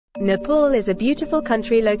Nepal is a beautiful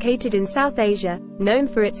country located in South Asia, known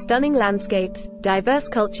for its stunning landscapes, diverse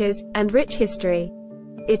cultures, and rich history.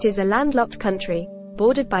 It is a landlocked country,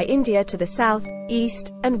 bordered by India to the south,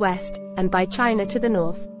 east, and west, and by China to the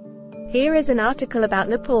north. Here is an article about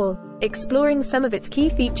Nepal, exploring some of its key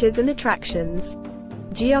features and attractions.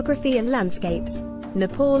 Geography and landscapes.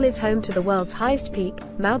 Nepal is home to the world's highest peak,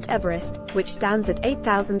 Mount Everest, which stands at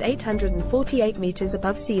 8,848 meters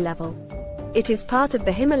above sea level. It is part of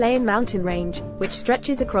the Himalayan mountain range, which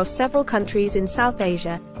stretches across several countries in South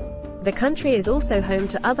Asia. The country is also home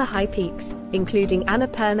to other high peaks, including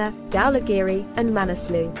Annapurna, Dhaulagiri, and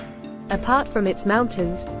Manaslu. Apart from its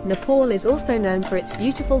mountains, Nepal is also known for its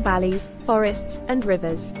beautiful valleys, forests, and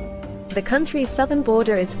rivers. The country's southern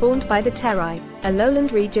border is formed by the Terai, a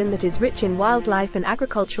lowland region that is rich in wildlife and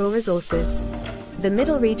agricultural resources. The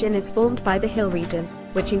middle region is formed by the hill region,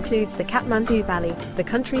 which includes the Kathmandu Valley, the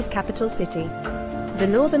country's capital city. The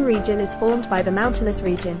northern region is formed by the mountainous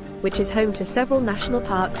region, which is home to several national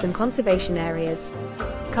parks and conservation areas.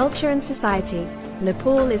 Culture and society.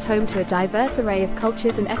 Nepal is home to a diverse array of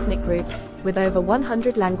cultures and ethnic groups, with over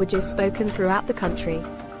 100 languages spoken throughout the country.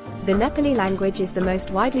 The Nepali language is the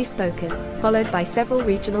most widely spoken, followed by several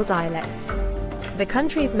regional dialects. The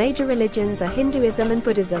country's major religions are Hinduism and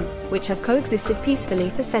Buddhism, which have coexisted peacefully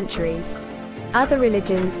for centuries. Other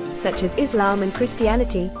religions, such as Islam and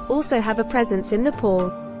Christianity, also have a presence in Nepal.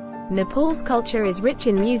 Nepal's culture is rich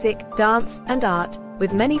in music, dance, and art,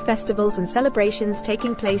 with many festivals and celebrations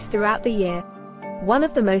taking place throughout the year. One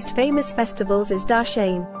of the most famous festivals is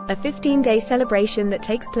Dashain, a 15-day celebration that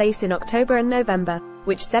takes place in October and November,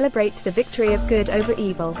 which celebrates the victory of good over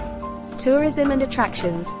evil. Tourism and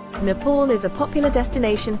attractions. Nepal is a popular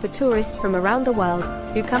destination for tourists from around the world,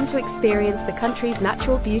 who come to experience the country's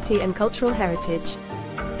natural beauty and cultural heritage.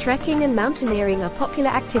 Trekking and mountaineering are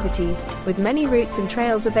popular activities, with many routes and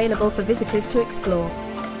trails available for visitors to explore.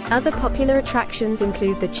 Other popular attractions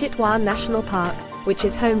include the Chitwan National Park, which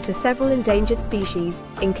is home to several endangered species,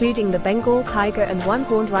 including the Bengal tiger and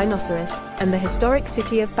one-horned rhinoceros, and the historic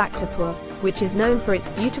city of Bhaktapur, which is known for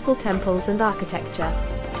its beautiful temples and architecture.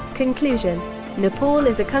 Conclusion. Nepal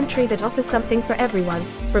is a country that offers something for everyone,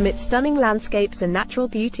 from its stunning landscapes and natural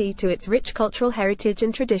beauty to its rich cultural heritage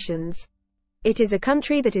and traditions. It is a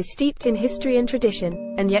country that is steeped in history and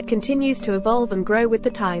tradition, and yet continues to evolve and grow with the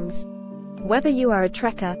times. Whether you are a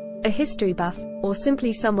trekker, a history buff, or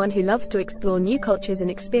simply someone who loves to explore new cultures and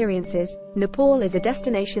experiences, Nepal is a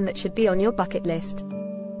destination that should be on your bucket list.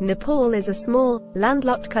 Nepal is a small,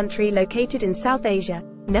 landlocked country located in South Asia,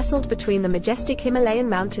 nestled between the majestic Himalayan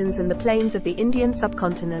mountains and the plains of the Indian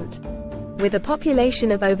subcontinent. With a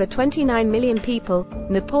population of over 29 million people,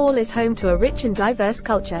 Nepal is home to a rich and diverse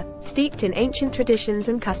culture, steeped in ancient traditions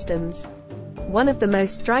and customs. One of the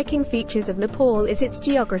most striking features of Nepal is its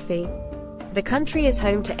geography. The country is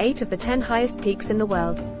home to 8 of the 10 highest peaks in the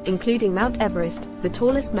world, including Mount Everest, the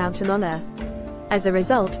tallest mountain on Earth. As a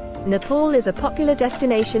result, Nepal is a popular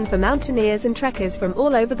destination for mountaineers and trekkers from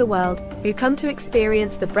all over the world, who come to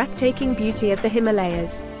experience the breathtaking beauty of the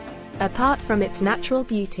Himalayas. Apart from its natural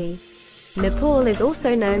beauty, Nepal is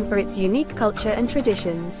also known for its unique culture and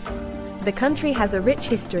traditions. The country has a rich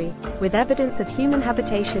history, with evidence of human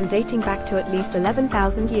habitation dating back to at least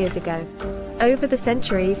 11,000 years ago. Over the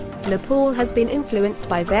centuries, Nepal has been influenced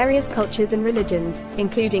by various cultures and religions,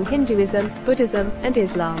 including Hinduism, Buddhism, and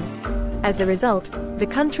Islam. As a result, the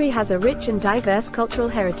country has a rich and diverse cultural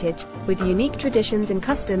heritage, with unique traditions and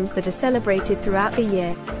customs that are celebrated throughout the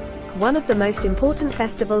year. One of the most important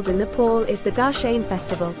festivals in Nepal is the Dashain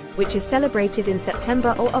festival, which is celebrated in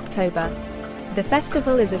September or October. The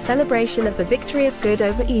festival is a celebration of the victory of good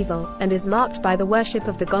over evil, and is marked by the worship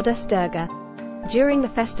of the goddess Durga. During the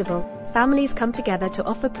festival, families come together to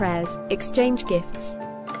offer prayers, exchange gifts,